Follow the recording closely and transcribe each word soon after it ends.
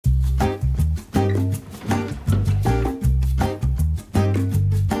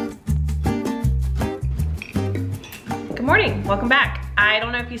morning, welcome back. I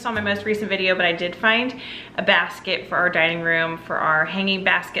don't know if you saw my most recent video, but I did find a basket for our dining room for our hanging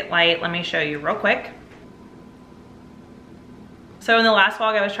basket light. Let me show you real quick. So in the last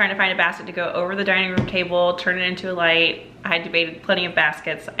vlog, I was trying to find a basket to go over the dining room table, turn it into a light. I debated plenty of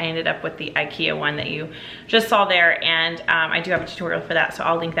baskets. I ended up with the IKEA one that you just saw there, and I do have a tutorial for that, so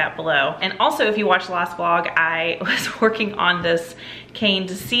I'll link that below. And also, if you watched the last vlog, I was working on this cane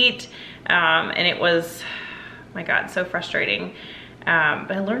seat, and it was, my God, so frustrating.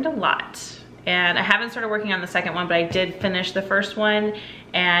 But I learned a lot. And I haven't started working on the second one, but I did finish the first one,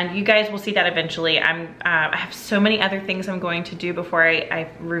 and you guys will see that eventually. I have so many other things I'm going to do before I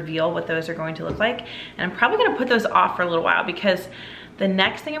reveal what those are going to look like, and I'm probably gonna put those off for a little while because the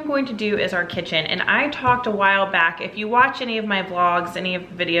next thing I'm going to do is our kitchen. And I talked a while back, if you watch any of my vlogs, any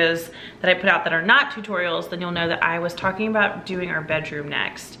of the videos that I put out that are not tutorials, then you'll know that I was talking about doing our bedroom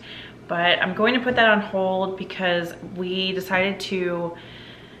next. But I'm going to put that on hold because we decided to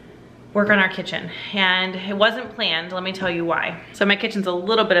work on our kitchen, and it wasn't planned. Let me tell you why. So my kitchen's a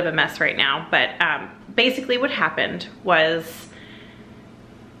little bit of a mess right now, but basically what happened was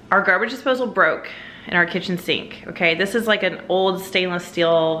our garbage disposal broke in our kitchen sink, okay? This is like an old stainless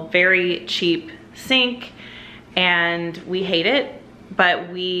steel, very cheap sink, and we hate it, but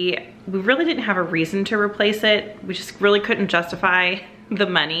we really didn't have a reason to replace it. We just really couldn't justify the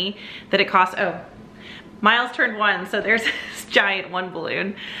money that it cost. Oh, Miles turned 1, so there's this giant 1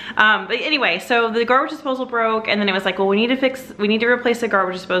 balloon. But anyway, so the garbage disposal broke, and then it was like, well, we need to replace the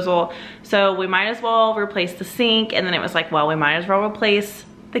garbage disposal, so we might as well replace the sink. And then it was like, well, we might as well replace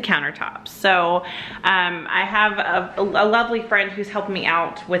the countertops. So I have a lovely friend who's helping me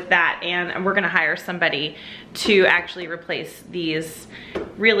out with that, and we're gonna hire somebody to actually replace these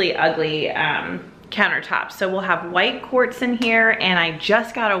really ugly countertops. So we'll have white quartz in here, and I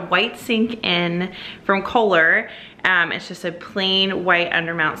just got a white sink in from Kohler. It's just a plain white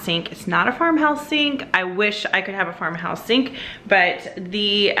undermount sink. It's not a Farmhouse sink. I wish I could have a Farmhouse sink, but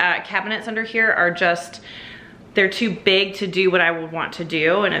the cabinets under here are just, they're too big to do what I would want to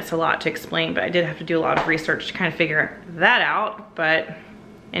do, and it's a lot to explain, but I did have to do a lot of research to kind of figure that out. But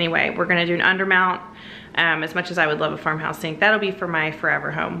anyway, we're gonna do an undermount. As much as I would love a Farmhouse sink, that'll be for my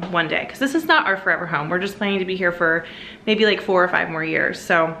forever home one day, because this is not our forever home. We're just planning to be here for maybe like 4 or 5 more years.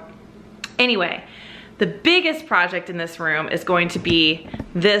 So anyway, the biggest project in this room is going to be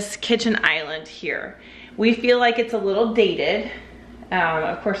this kitchen island here. We feel like it's a little dated.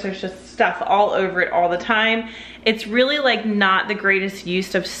 Of course, there's just stuff all over it all the time. It's really like not the greatest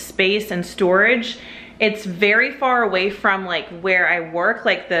use of space and storage. It's very far away from like where I work,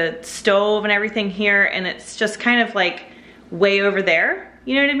 like the stove and everything here, and it's just kind of like way over there,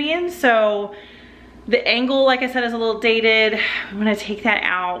 you know what I mean? So the angle, like I said, is a little dated. I'm gonna take that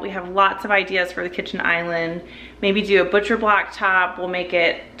out. We have lots of ideas for the kitchen island. Maybe do a butcher block top. We'll make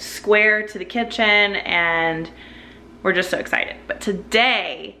it square to the kitchen, and we're just so excited. But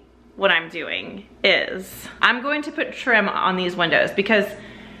today, what I'm doing is I'm going to put trim on these windows, because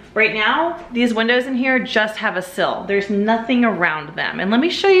right now, these windows in here just have a sill. There's nothing around them. And let me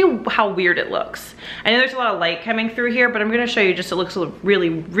show you how weird it looks. I know there's a lot of light coming through here, but I'm gonna show you just, it looks really,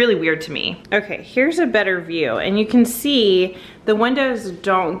 really weird to me. Okay, here's a better view. And you can see the windows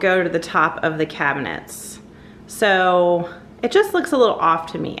don't go to the top of the cabinets. So it just looks a little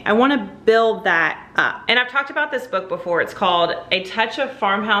off to me. I wanna build that up. And I've talked about this book before. It's called A Touch of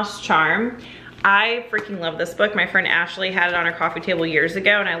Farmhouse Charm. I freaking love this book. My friend Ashley had it on her coffee table years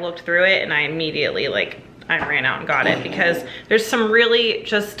ago, and I looked through it and I immediately, like, I ran out and got it because there's some really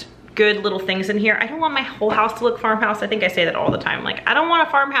just good little things in here. I don't want my whole house to look farmhouse. I think I say that all the time. Like, I don't want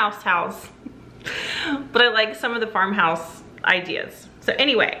a farmhouse house, but I like some of the farmhouse ideas. So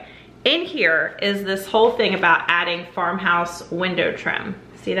anyway, in here is this whole thing about adding farmhouse window trim.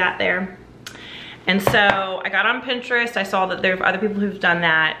 See that there? And so I got on Pinterest. I saw that there are other people who've done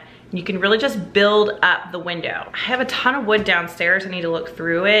that. You can really just build up the window. I have a ton of wood downstairs. I need to look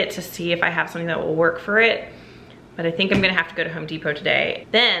through it to see if I have something that will work for it. But I think I'm gonna have to go to Home Depot today.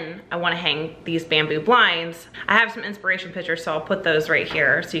 Then I wanna hang these bamboo blinds. I have some inspiration pictures, so I'll put those right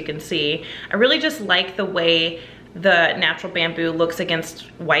here so you can see. I really just like the way the natural bamboo looks against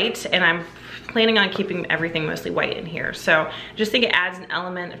white, and I'm planning on keeping everything mostly white in here. So I just think it adds an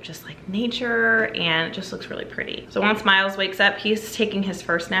element of just like nature, and it just looks really pretty. So once Miles wakes up, he's taking his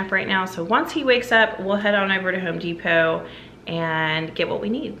first nap right now. So once he wakes up, we'll head on over to Home Depot and get what we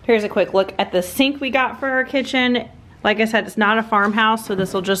need. Here's a quick look at the sink we got for our kitchen. Like I said, it's not a farmhouse, so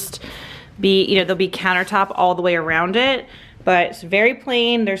this will just be, you know, there'll be countertop all the way around it. but it's very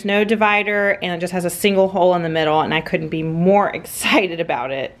plain. There's no divider and it just has a single hole in the middle, and I couldn't be more excited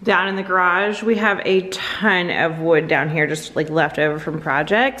about it. Down in the garage, we have a ton of wood down here, just like left over from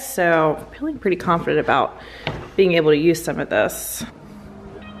projects. So I'm feeling pretty confident about being able to use some of this.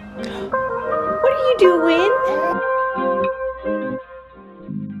 What are you doing?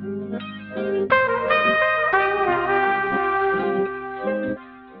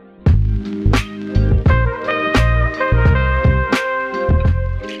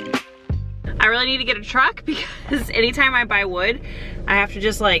 Need to get a truck because anytime I buy wood, I have to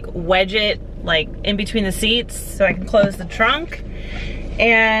just like wedge it like in between the seats so I can close the trunk.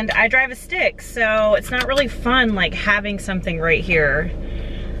 And I drive a stick, so it's not really fun like having something right here.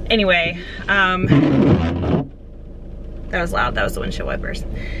 Anyway, that was loud. That was the windshield wipers.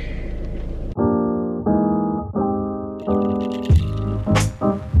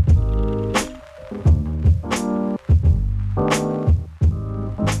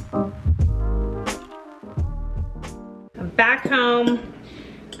 Back home,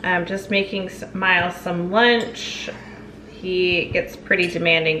 I'm just making Miles some lunch. He gets pretty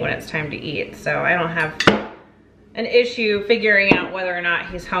demanding when it's time to eat, so I don't have an issue figuring out whether or not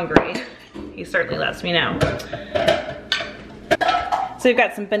he's hungry. He certainly lets me know. So we've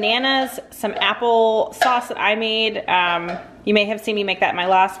got some bananas, some apple sauce that I made. You may have seen me make that in my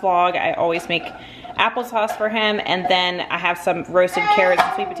last vlog. I always make applesauce for him, and then I have some roasted carrots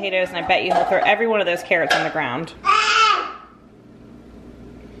and sweet potatoes, and I bet you he'll throw every one of those carrots on the ground.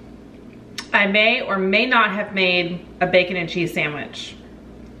 I may or may not have made a bacon and cheese sandwich.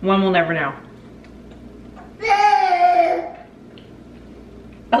 One will never know.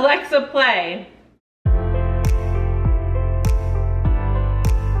 Alexa, play.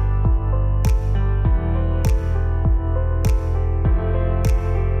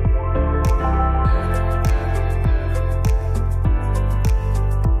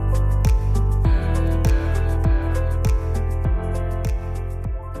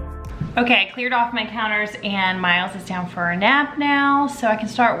 Okay, I cleared off my counters and Miles is down for a nap now, so I can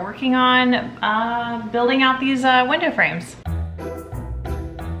start working on building out these window frames.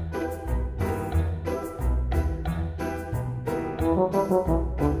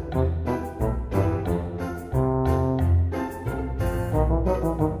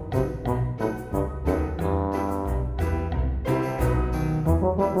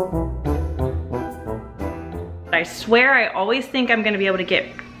 I swear I always think I'm gonna be able to get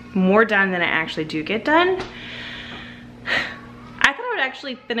more done than I actually do get done. I thought I would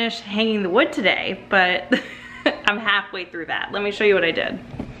actually finish hanging the wood today, but I'm halfway through that. Let me show you what I did.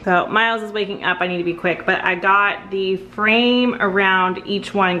 So Miles is waking up, I need to be quick, but I got the frame around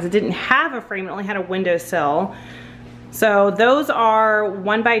each one because it didn't have a frame, it only had a windowsill. So those are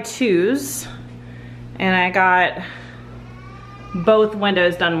 1x2s, and I got both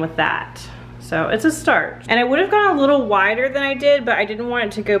windows done with that. So it's a start. And I would have gone a little wider than I did, but I didn't want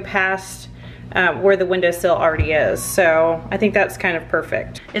it to go past where the windowsill already is. So I think that's kind of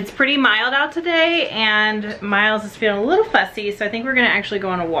perfect. It's pretty mild out today and Miles is feeling a little fussy, so I think we're gonna actually go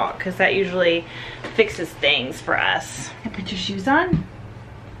on a walk because that usually fixes things for us. Can I put your shoes on?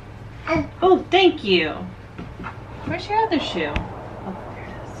 Oh, thank you. Where's your other shoe? Oh, there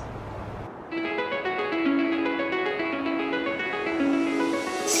it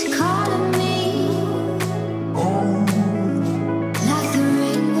is. She's calling me. Like the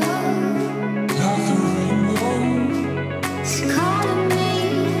rainbow. Like the rainbow. She's calling me.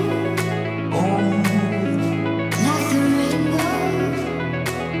 Like the rainbow.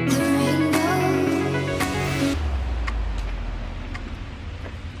 The rainbow.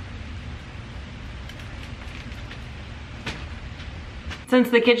 Since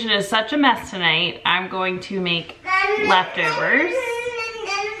the kitchen is such a mess tonight, I'm going to make leftovers,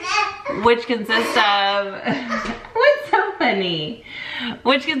 which consists of, what's so funny?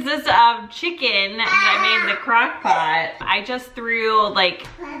 Which consists of chicken that I made in the crock pot. I just threw like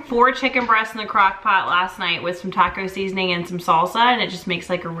 4 chicken breasts in the crock pot last night with some taco seasoning and some salsa, and it just makes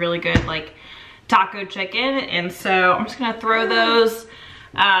like a really good like taco chicken. And so I'm just gonna throw those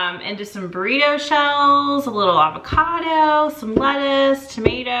into some burrito shells, a little avocado, some lettuce,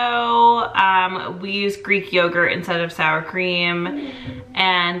 tomato. We use Greek yogurt instead of sour cream,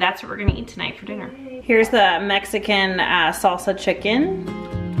 and that's what we're gonna eat tonight for dinner. Here's the Mexican salsa chicken.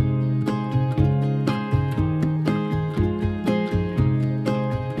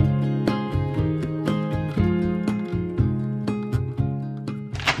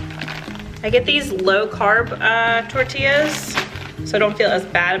 I get these low carb tortillas, so I don't feel as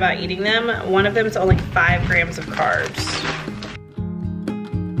bad about eating them. One of them is only 5 grams of carbs.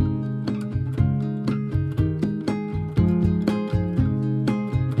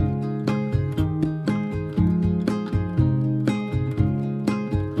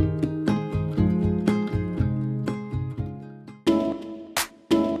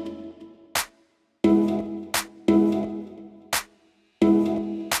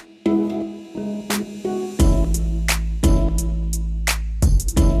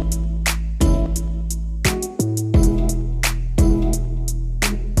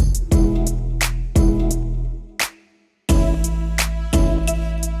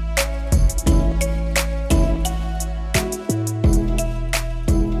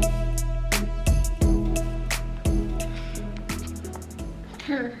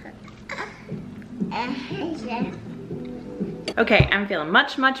 Okay, I'm feeling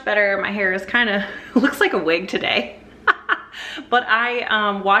much, much better. My hair is kind of, looks like a wig today. But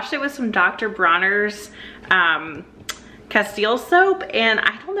I washed it with some Dr. Bronner's Castile soap, and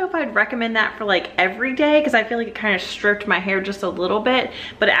I don't know if I'd recommend that for like every day because I feel like it kind of stripped my hair just a little bit,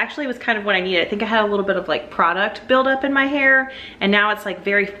 but it actually was kind of what I needed. I think I had a little bit of like product buildup in my hair, and now it's like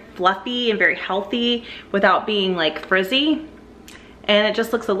very fluffy and very healthy without being like frizzy, and it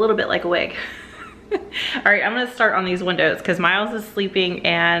just looks a little bit like a wig. All right, I'm gonna start on these windows because Miles is sleeping,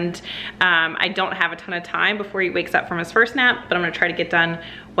 and I don't have a ton of time before he wakes up from his first nap, but I'm gonna try to get done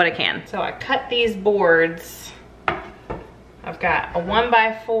what I can. So I cut these boards. I've got a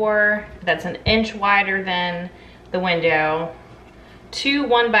 1x4 that's an inch wider than the window, two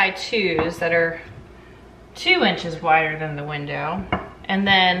 1x2s that are 2 inches wider than the window, and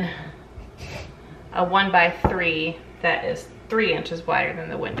then a 1x3 that is 3 inches wider than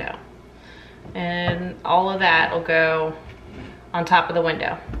the window. And all of that will go on top of the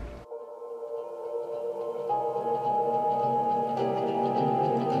window.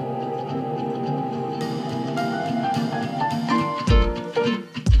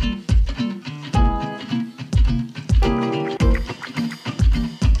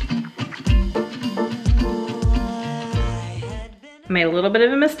 I made a little bit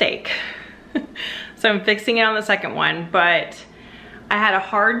of a mistake. So I'm fixing it on the second one, but I had a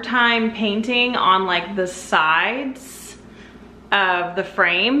hard time painting on like the sides of the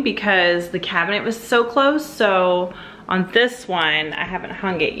frame because the cabinet was so close. So on this one, I haven't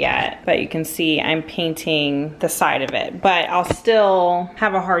hung it yet, but you can see I'm painting the side of it, but I'll still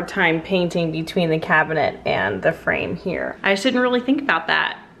have a hard time painting between the cabinet and the frame here. I just didn't really think about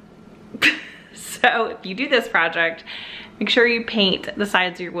that. So if you do this project, make sure you paint the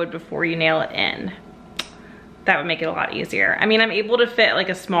sides of your wood before you nail it in. That would make it a lot easier. I mean, I'm able to fit like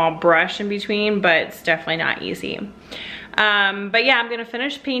a small brush in between, but it's definitely not easy. But yeah, I'm gonna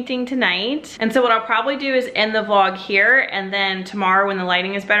finish painting tonight. And so what I'll probably do is end the vlog here, and then tomorrow when the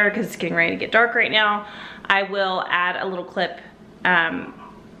lighting is better, because it's getting ready to get dark right now, I will add a little clip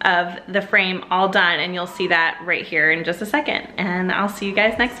of the frame all done, and you'll see that right here in just a second. And I'll see you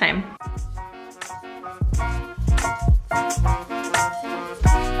guys next time.